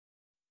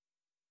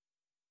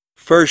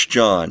1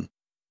 John,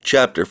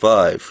 chapter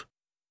 5.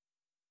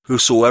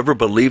 Whosoever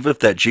believeth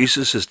that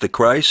Jesus is the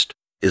Christ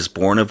is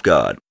born of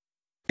God.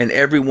 And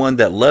every one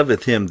that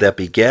loveth him that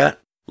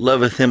begat,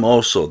 loveth him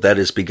also that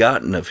is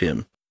begotten of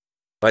him.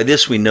 By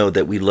this we know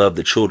that we love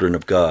the children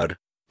of God,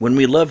 when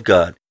we love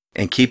God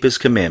and keep his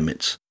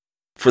commandments.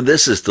 For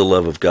this is the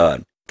love of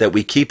God, that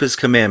we keep his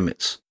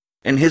commandments,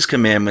 and his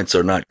commandments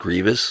are not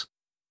grievous.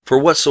 For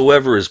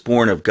whatsoever is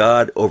born of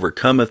God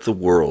overcometh the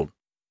world.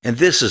 And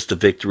this is the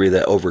victory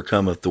that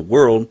overcometh the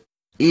world,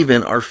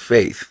 even our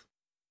faith.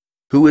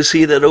 Who is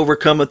he that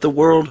overcometh the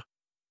world?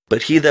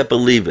 But he that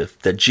believeth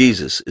that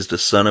Jesus is the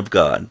Son of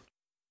God.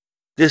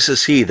 This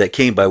is he that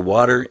came by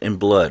water and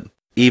blood,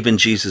 even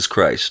Jesus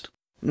Christ,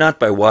 not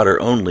by water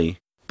only,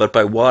 but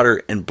by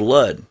water and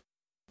blood.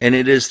 And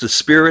it is the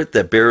Spirit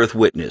that beareth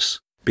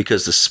witness,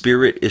 because the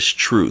Spirit is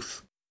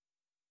truth.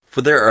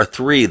 For there are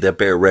three that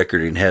bear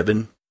record in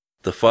heaven,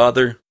 the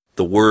Father,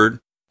 the Word,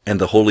 and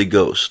the Holy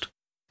Ghost.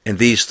 And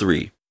these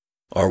three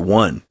are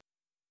one.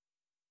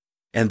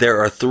 And there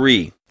are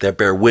three that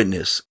bear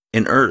witness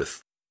in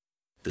earth,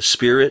 the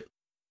Spirit,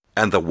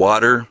 and the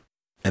water,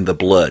 and the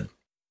blood.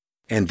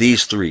 And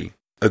these three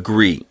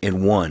agree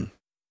in one.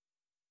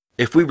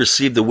 If we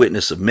receive the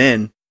witness of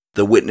men,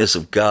 the witness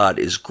of God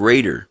is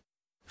greater.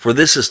 For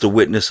this is the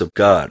witness of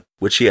God,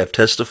 which he hath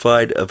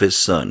testified of his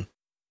Son.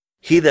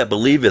 He that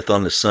believeth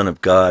on the Son of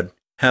God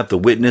hath the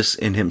witness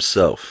in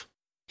himself.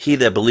 He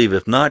that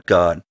believeth not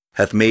God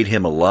hath made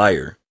him a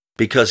liar,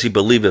 because he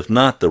believeth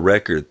not the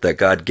record that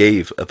God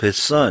gave of his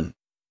Son.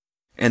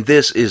 And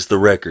this is the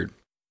record,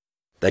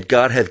 that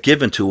God hath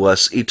given to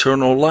us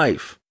eternal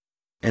life,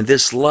 and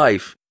this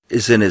life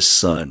is in his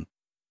Son.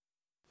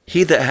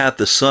 He that hath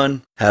the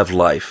Son hath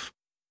life,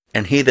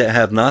 and he that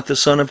hath not the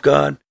Son of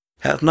God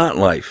hath not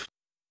life.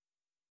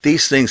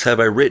 These things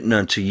have I written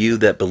unto you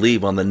that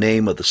believe on the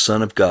name of the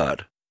Son of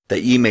God,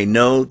 that ye may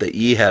know that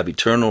ye have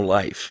eternal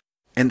life,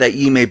 and that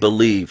ye may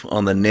believe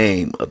on the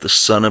name of the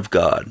Son of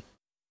God.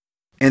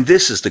 And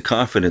this is the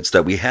confidence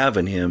that we have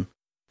in him,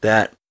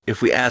 that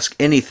if we ask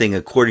anything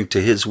according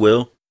to his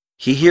will,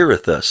 he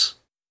heareth us.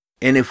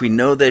 And if we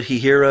know that he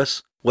hear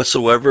us,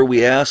 whatsoever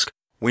we ask,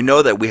 we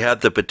know that we have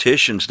the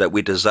petitions that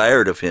we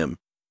desired of him.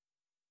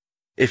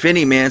 If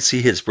any man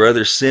see his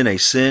brother sin a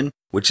sin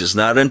which is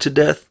not unto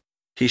death,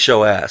 he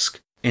shall ask,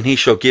 and he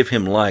shall give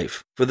him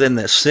life. For them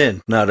that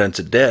sin not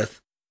unto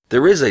death,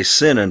 there is a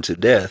sin unto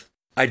death.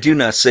 I do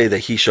not say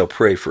that he shall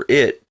pray for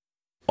it.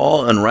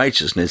 All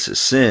unrighteousness is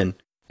sin,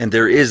 and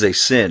there is a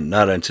sin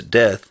not unto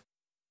death.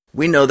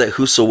 We know that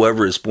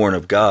whosoever is born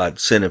of God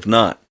sinneth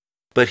not,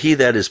 but he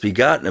that is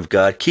begotten of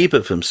God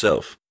keepeth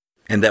himself,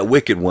 and that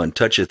wicked one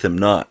toucheth him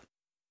not.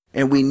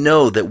 And we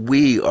know that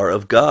we are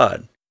of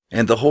God,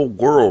 and the whole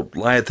world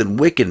lieth in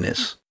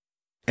wickedness.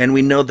 And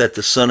we know that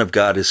the Son of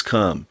God is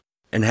come,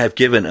 and hath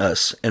given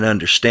us an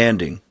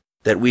understanding,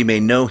 that we may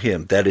know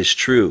him that is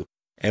true,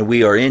 and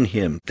we are in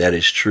him that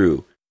is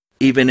true,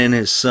 even in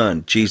his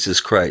Son,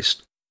 Jesus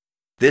Christ.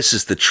 This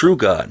is the true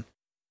God,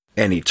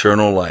 and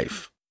eternal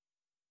life.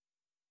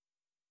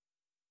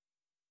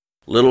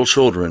 Little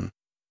children,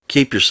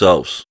 keep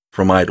yourselves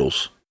from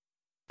idols.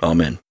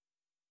 Amen.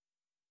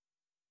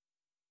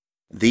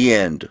 The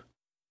end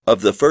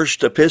of the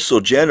first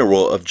epistle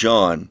general of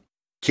John,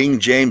 King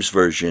James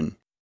Version,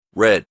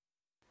 read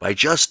by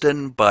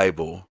Justin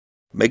Bible.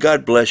 May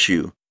God bless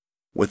you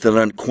with an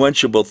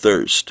unquenchable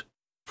thirst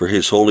for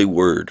his holy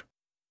word,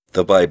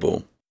 the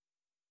Bible.